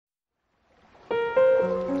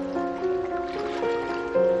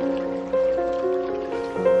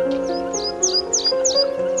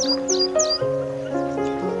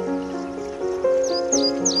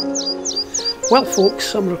Well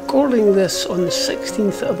folks, I'm recording this on the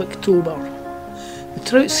 16th of October. The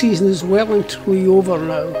trout season is well and truly over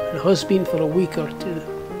now and has been for a week or two.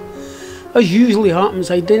 As usually happens,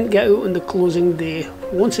 I didn't get out on the closing day.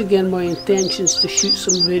 Once again my intentions to shoot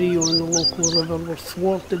some video on the local river were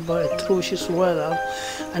thwarted by atrocious weather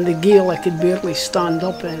and a gale I could barely stand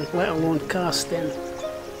up in, let alone cast in.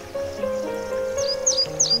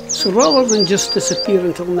 So rather than just disappear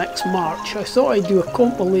until next March, I thought I'd do a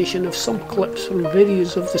compilation of some clips from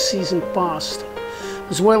videos of the season past,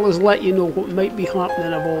 as well as let you know what might be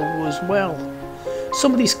happening if all goes well.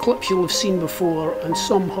 Some of these clips you'll have seen before, and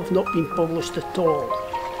some have not been published at all.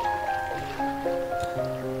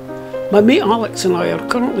 My mate Alex and I are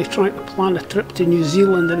currently trying to plan a trip to New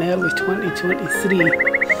Zealand in early 2023,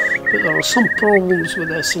 but there are some problems with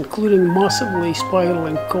this, including massively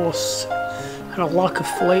spiralling costs and a lack of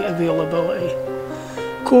flight availability.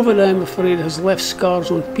 COVID, I'm afraid, has left scars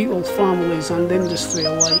on people, families and industry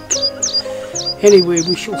alike. Anyway,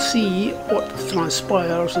 we shall see what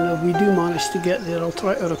transpires, and if we do manage to get there, I'll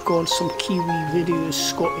try to record some Kiwi videos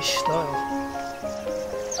Scottish style.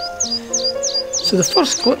 So the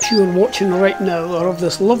first clips you are watching right now are of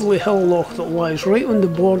this lovely hill loch that lies right on the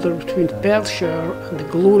border between Perthshire and the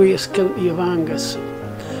glorious county of Angus.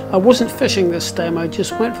 I wasn't fishing this time, I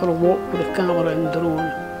just went for a walk with a camera and drone.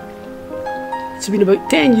 It's been about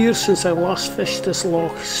 10 years since I last fished this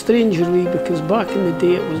loch, strangely, because back in the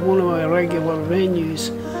day it was one of my regular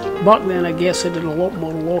venues. Back then I guess I did a lot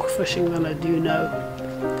more loch fishing than I do now.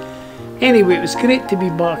 Anyway, it was great to be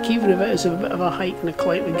back, even if it is a bit of a hike and a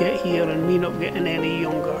climb to get here and me not getting any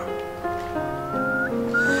younger.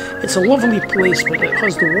 It's a lovely place, but it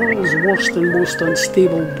has the world's worst and most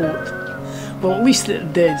unstable boat. Well, at least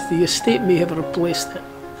it did. The estate may have replaced it.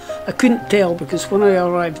 I couldn't tell because when I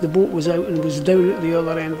arrived the boat was out and was down at the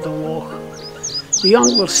other end of the loch. The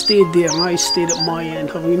angler stayed there and I stayed at my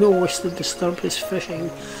end, having no wish to disturb his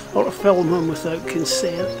fishing or to film him without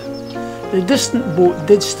consent. The distant boat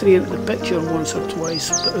did stray into the picture once or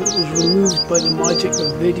twice, but it was removed by the magic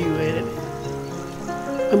of video editing.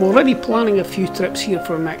 I'm already planning a few trips here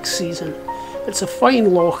for next season. It's a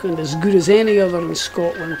fine loch and as good as any other in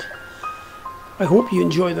Scotland. I hope you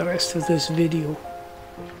enjoy the rest of this video.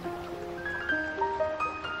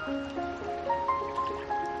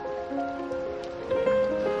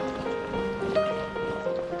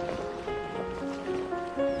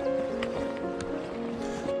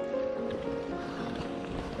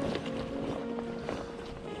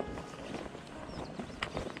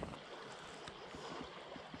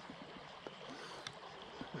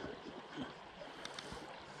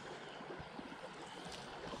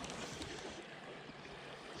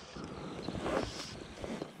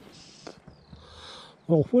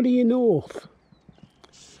 Well, what do you know?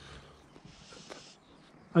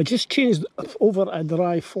 I just changed over a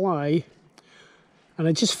dry fly and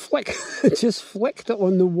I just flicked it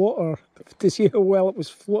on the water to see how well it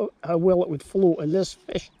would float, and this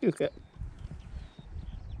fish took it.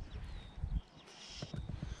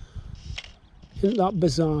 Isn't that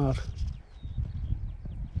bizarre?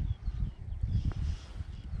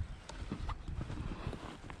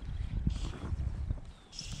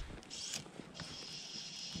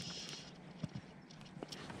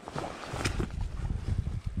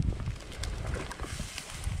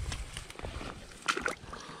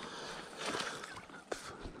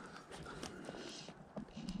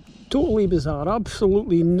 Totally bizarre,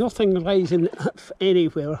 absolutely nothing rising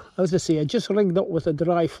anywhere. As I say, I just rigged up with a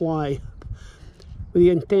dry fly with the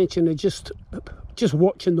intention of just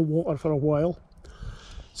watching the water for a while.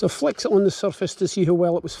 So flicks it on the surface to see how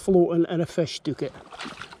well it was floating and a fish took it.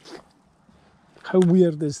 How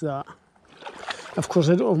weird is that? Of course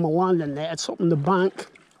I don't have my landing net, it's up on the bank.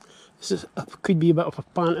 This could be a bit of a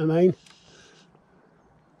pantomime.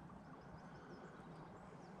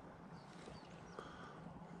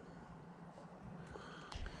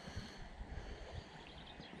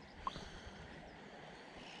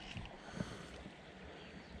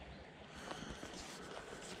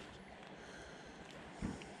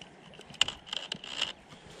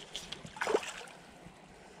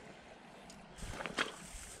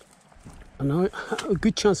 And a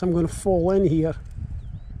good chance I'm going to fall in here.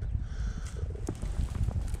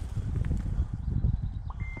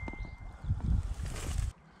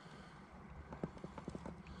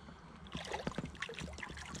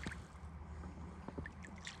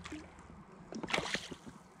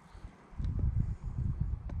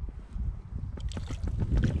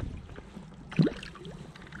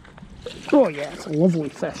 Oh yeah, it's a lovely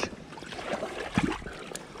fish.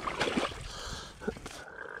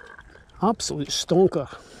 Absolute stonker.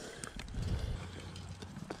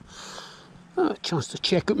 chance to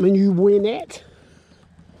check out my new weigh net.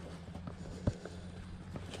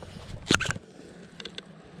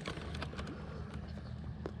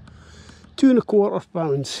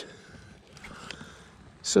 £2¼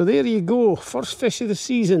 So there you go, first fish of the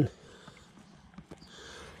season.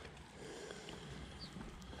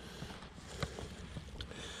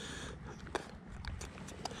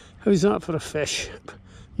 How's that for a fish?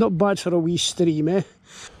 Not bad for a wee stream, eh?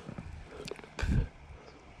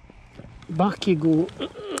 Back you go.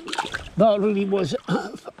 That really was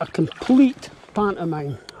a complete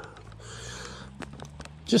pantomime.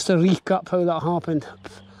 Just to recap how that happened.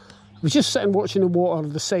 I was just sitting watching the water,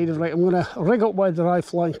 decided, right, I'm going to rig up my dry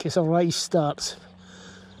fly in case a rise starts.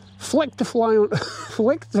 Flick the fly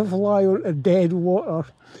onto dead water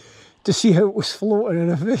to see how it was floating,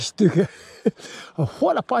 and a fish took it.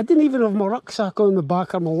 I didn't even have my rucksack on my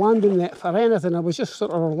back or my landing net for anything. I was just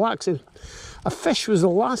sort of relaxing. A fish was the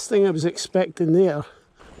last thing I was expecting there.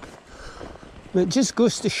 And it just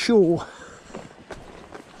goes to show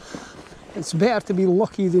it's better to be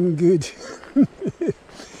lucky than good.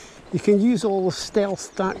 You can use all the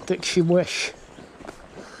stealth tactics you wish.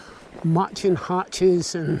 Matching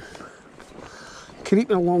hatches and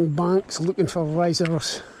creeping along banks looking for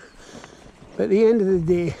risers. But at the end of the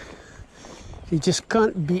day, you just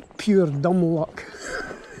can't beat pure dumb luck.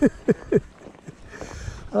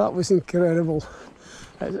 That was incredible.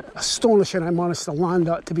 It's astonishing I managed to land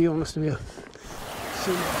that, to be honest with you.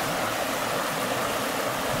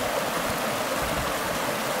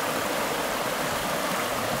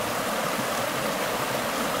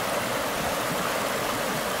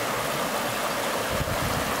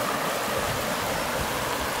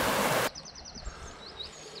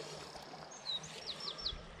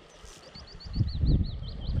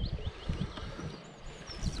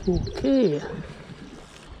 Okay.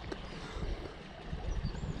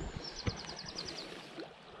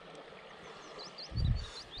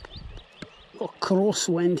 Got a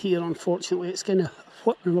crosswind here, unfortunately. It's kind of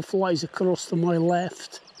whipping the flies across to my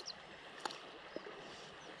left.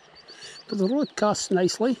 But the rod casts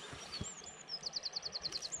nicely.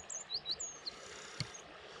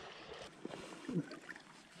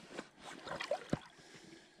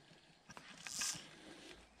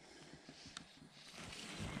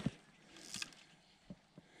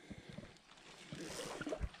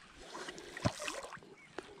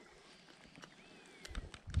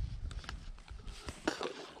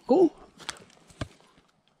 Go.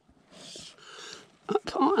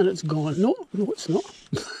 And it's gone. No, it's not.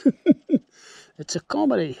 It's a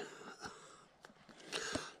comedy.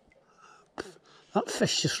 That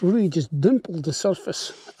fish just dimpled the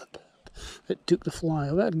surface. It took the fly.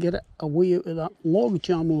 I better get it away out of that log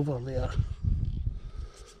jam over there.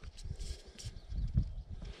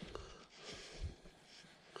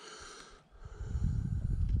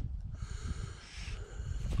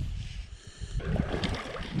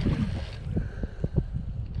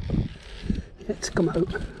 It's come out.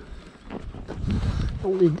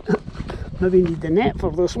 Only maybe need the net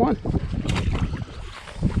for this one.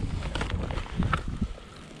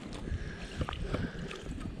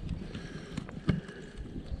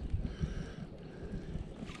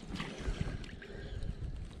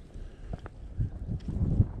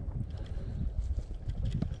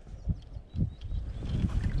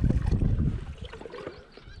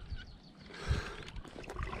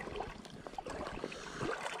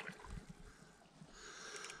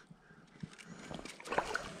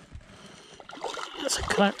 That's a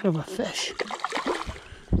cracker of a fish.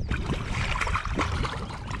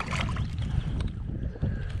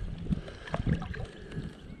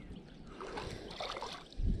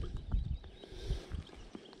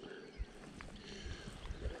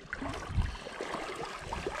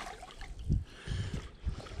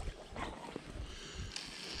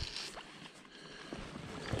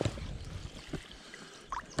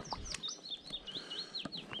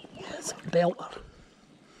 Yeah, it's a belter.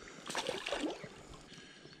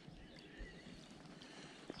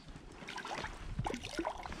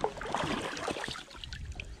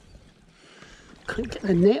 Can't get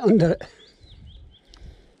the net under it.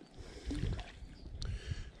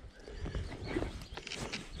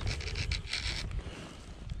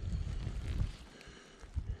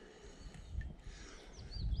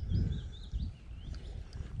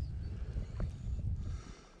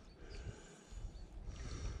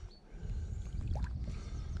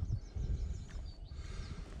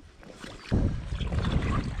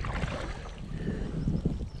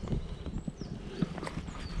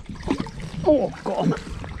 Oh, got him.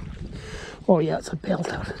 Oh yeah, it's a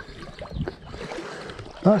belter.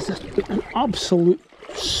 That's an absolute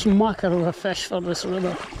smacker of a fish for this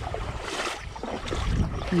river.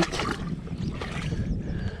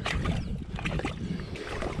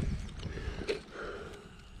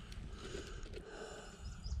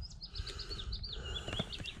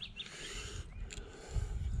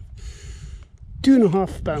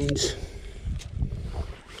 2.5 pounds.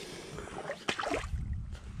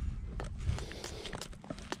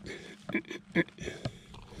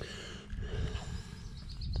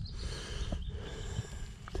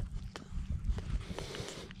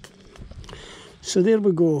 So there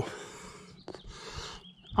we go.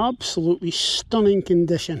 Absolutely stunning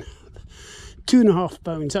condition. 2.5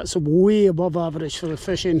 pounds. That's way above average for the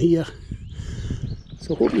fish in here.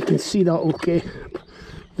 So I hope you can see that okay.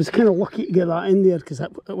 I was kind of lucky to get that in there because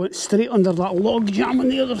it went straight under that log jam on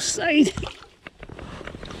the other side.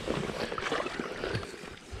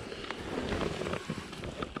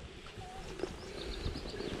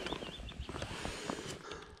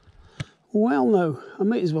 Well now, I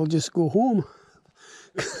might as well just go home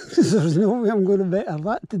because there's no way I'm going to better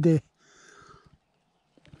that today.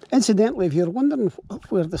 Incidentally, if you're wondering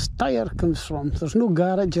where this tyre comes from, there's no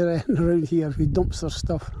garage or anything around here who dumps their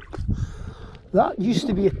stuff. That used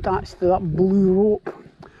to be attached to that blue rope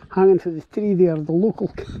hanging to the tree there. The local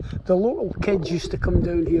kids used to come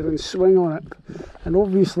down here and swing on it, and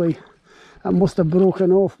obviously it must have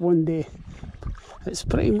broken off one day. It's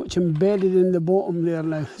pretty much embedded in the bottom there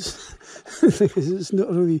now. It's not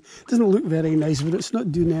really, doesn't look very nice, but it's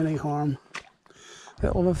not doing any harm.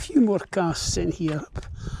 It'll have a few more casts in here,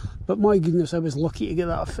 but my goodness, I was lucky to get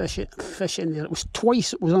that fish in there. It was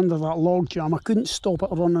twice it was under that log jam. I couldn't stop it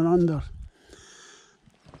running under.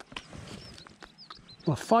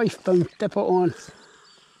 Well, £5 tip it on.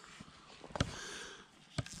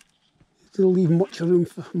 Didn't leave much room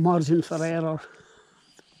for margin for error.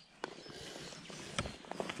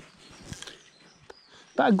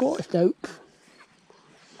 But I got it out.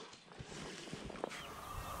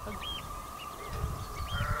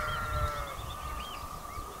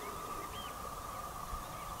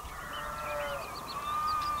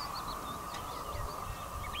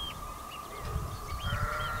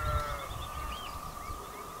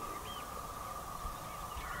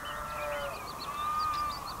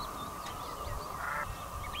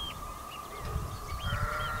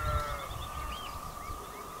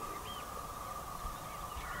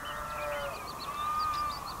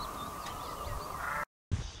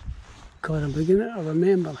 God, I'm beginning to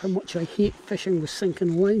remember how much I hate fishing with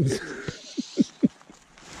sinking lines.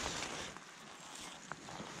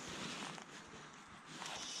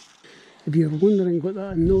 If you're wondering what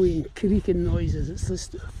that annoying creaking noise is, it's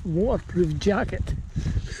this waterproof jacket.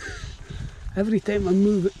 Every time I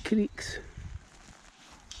move it creaks.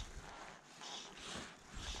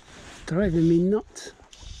 Driving me nuts.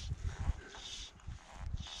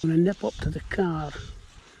 I'm going to nip up to the car,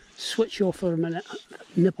 switch off for a minute,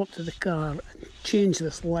 nip up to the car and change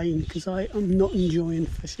this line because I am not enjoying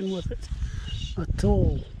fishing with it at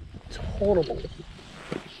all. It's horrible.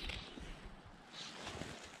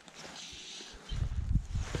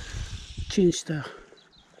 Changed to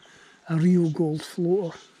a real gold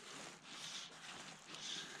floater.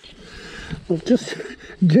 Well, just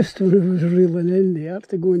when I was reeling in there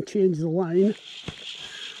to go and change the line,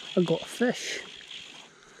 I got a fish.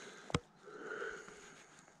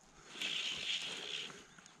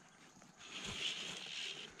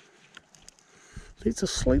 It's a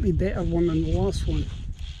slightly better one than the last one.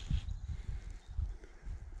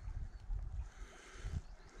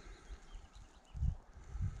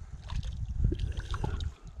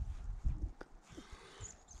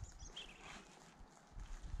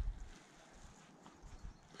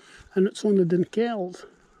 And it's on the Dunkeld.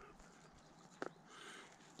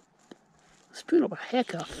 It's putting up a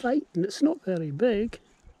heck of a fight and it's not very big.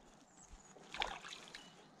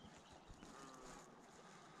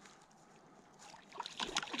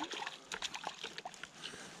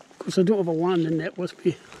 Of course I don't have a landing net with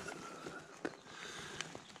me.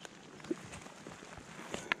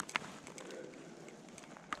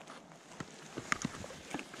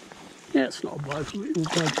 Yeah, it's not a bad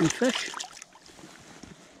fish.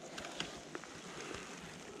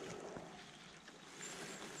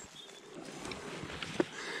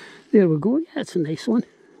 There we go, yeah, it's a nice one.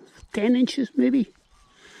 10 inches maybe.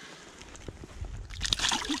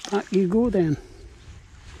 Back you go then.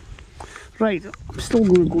 Right, I'm still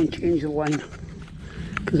going to go and change the line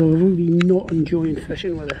because I'm really not enjoying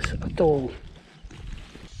fishing with this at all.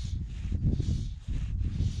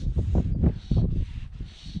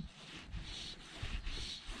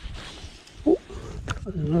 Oh,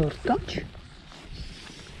 there's another touch.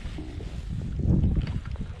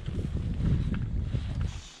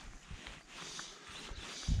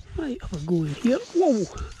 Right, I'll go in here. Whoa!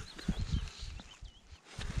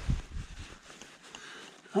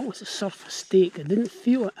 That was a surface stake. I didn't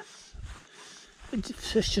feel it. The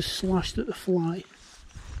fish just slashed at the fly.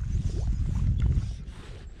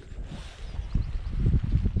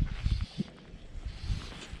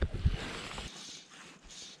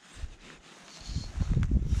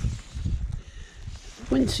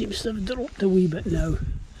 Wind seems to have dropped a wee bit now.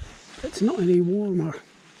 It's not any warmer.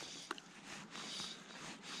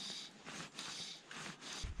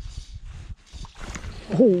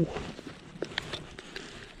 Oh,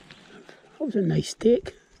 that was a nice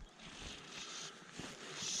take.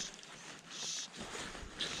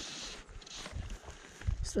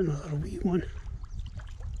 Just another wee one.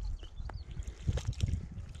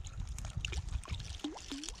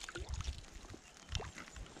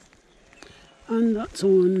 And that's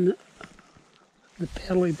on the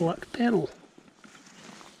pearly black pearl.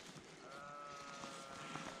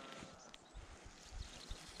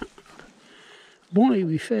 Bonny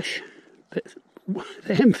wee fish, but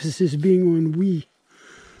the emphasis being on wee.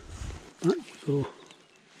 There you go.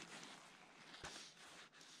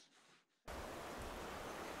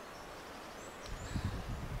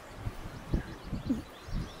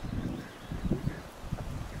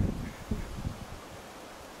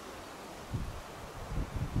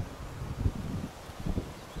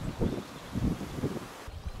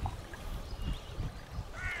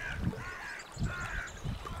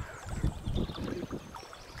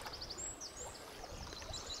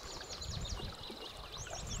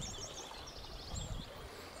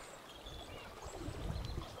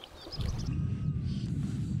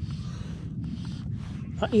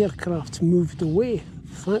 That aircraft's moved away.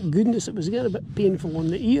 Thank goodness, it was getting a bit painful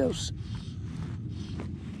on the ears.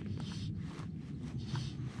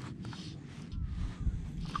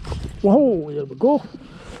 Whoa, there we go.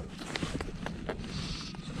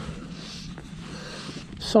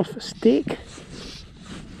 Surface steak.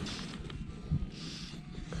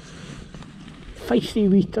 Feisty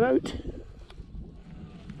wee trout.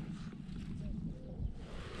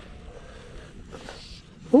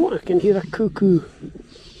 Oh, I can hear a cuckoo.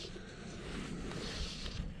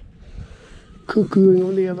 Cuckooing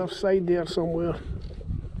on the other side there somewhere.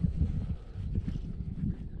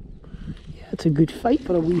 Yeah, it's a good fight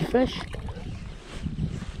for a wee fish.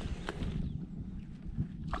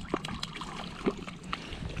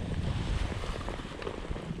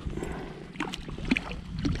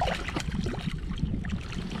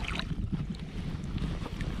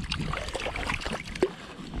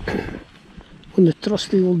 On the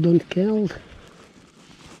trusty old Dunkeld.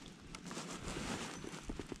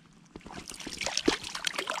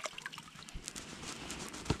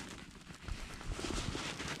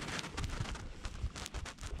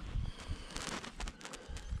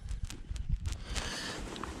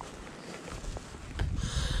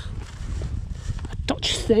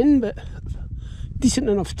 Touch thin, but decent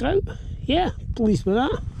enough trout. Yeah, pleased with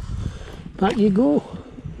that. Back you go.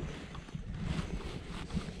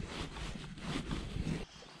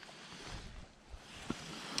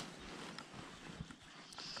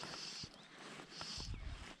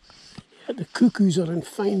 Yeah, the cuckoos are in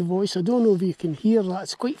fine voice. I don't know if you can hear that.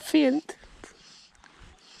 It's quite faint.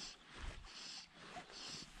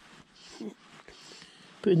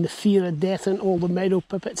 Putting the fear of death in all the meadow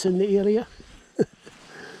pipits in the area.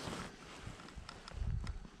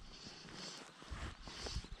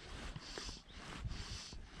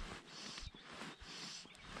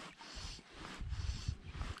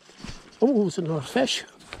 Oh, there's another fish.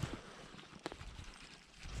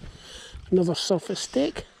 Another surface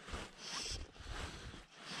steak.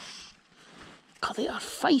 God, they are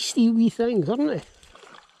feisty wee things, aren't they?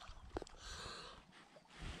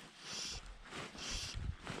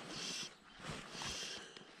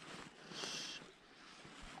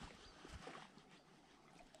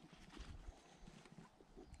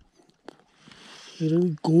 A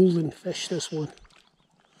really golden fish, this one.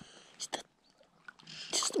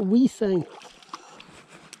 Just a wee thing.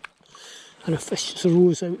 And a fish just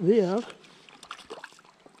rose out there.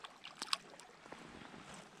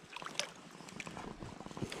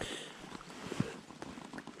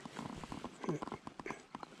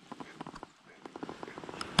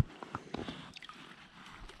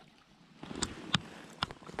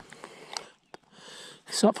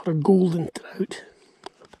 It's up for a golden trout.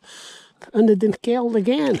 And the Dunkeld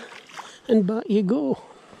again. And back you go.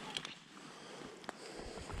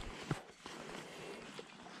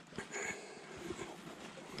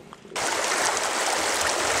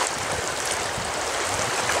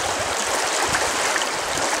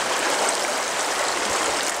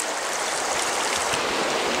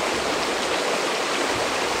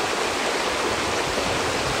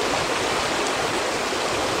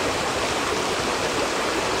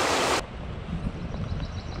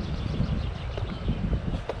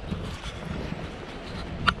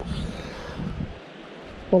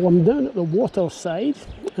 Well, I'm down at the water side,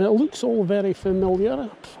 and it looks all very familiar.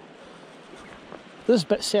 This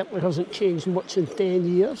bit certainly hasn't changed much in 10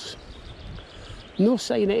 years. No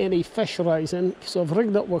sign of any fish rising, so I've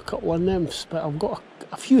rigged up with a couple of nymphs, but I've got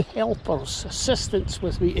a few helpers, assistants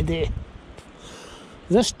with me today.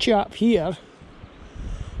 This chap here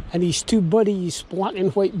and his two buddies, black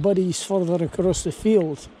and white buddies further across the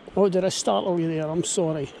field. Oh, did I startle you there? I'm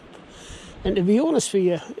sorry. And to be honest with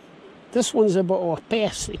you, this one's a bit of a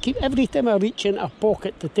pest. Every time I reach into a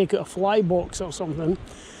pocket to take out a fly box or something,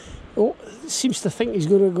 oh, seems to think he's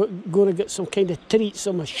going to get some kind of treat,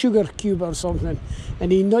 some sugar cube or something,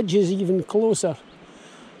 and he nudges even closer.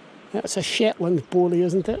 That's a Shetland pony,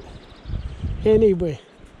 isn't it? Anyway,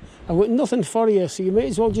 I've got nothing for you, so you might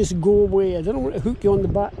as well just go away. I don't want to hook you on the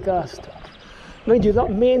back cast. Mind you,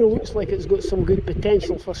 that mane looks like it's got some good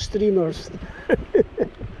potential for streamers.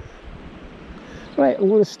 Right, I'm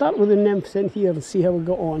going to start with the nymphs in here and see how we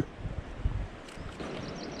got on.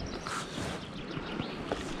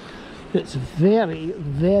 It's very,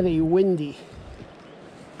 very windy,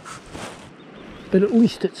 but at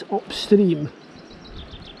least it's upstream.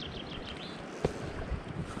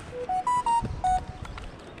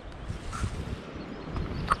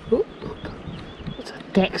 Oh, it's a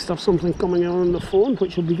text or something coming on the phone,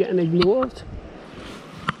 which will be getting ignored.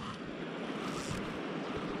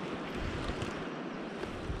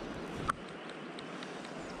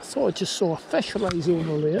 I thought I just saw a fish rise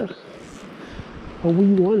over there, a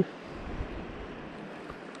wee one.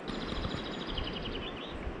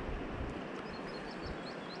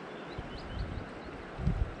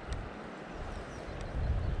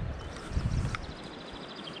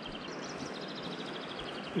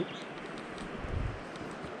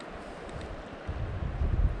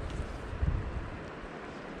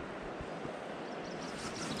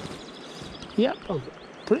 Yep, I'm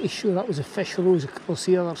pretty sure that was a fish rose across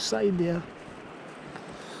the other side there.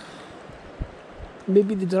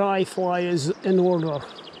 Maybe the dry fly is in order.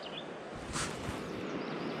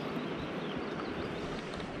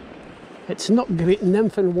 It's not great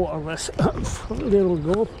nymph in water, this. There we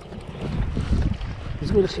go. I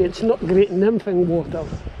was going to say it's not great nymph in water.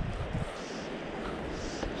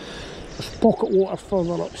 There's pocket water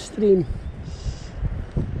further upstream.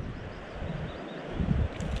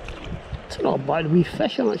 It's not a bad wee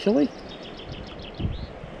fish actually.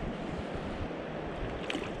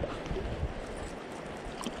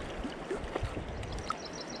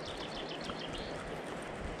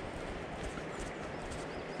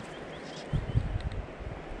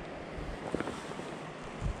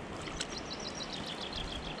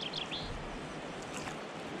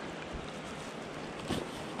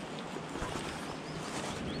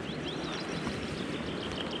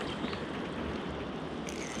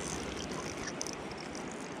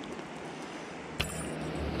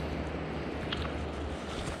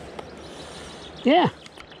 Yeah,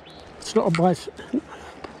 it's not a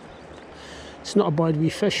bad wee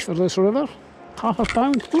fish for this river. Half a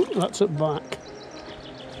pound, oh, that's it back.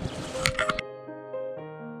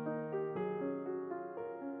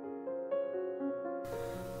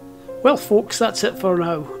 Well folks, that's it for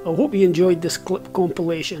now. I hope you enjoyed this clip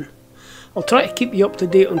compilation. I'll try to keep you up to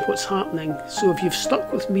date on what's happening, so if you've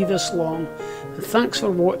stuck with me this long, then thanks for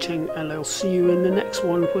watching, and I'll see you in the next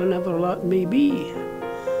one whenever that may be.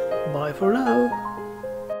 Bye for now.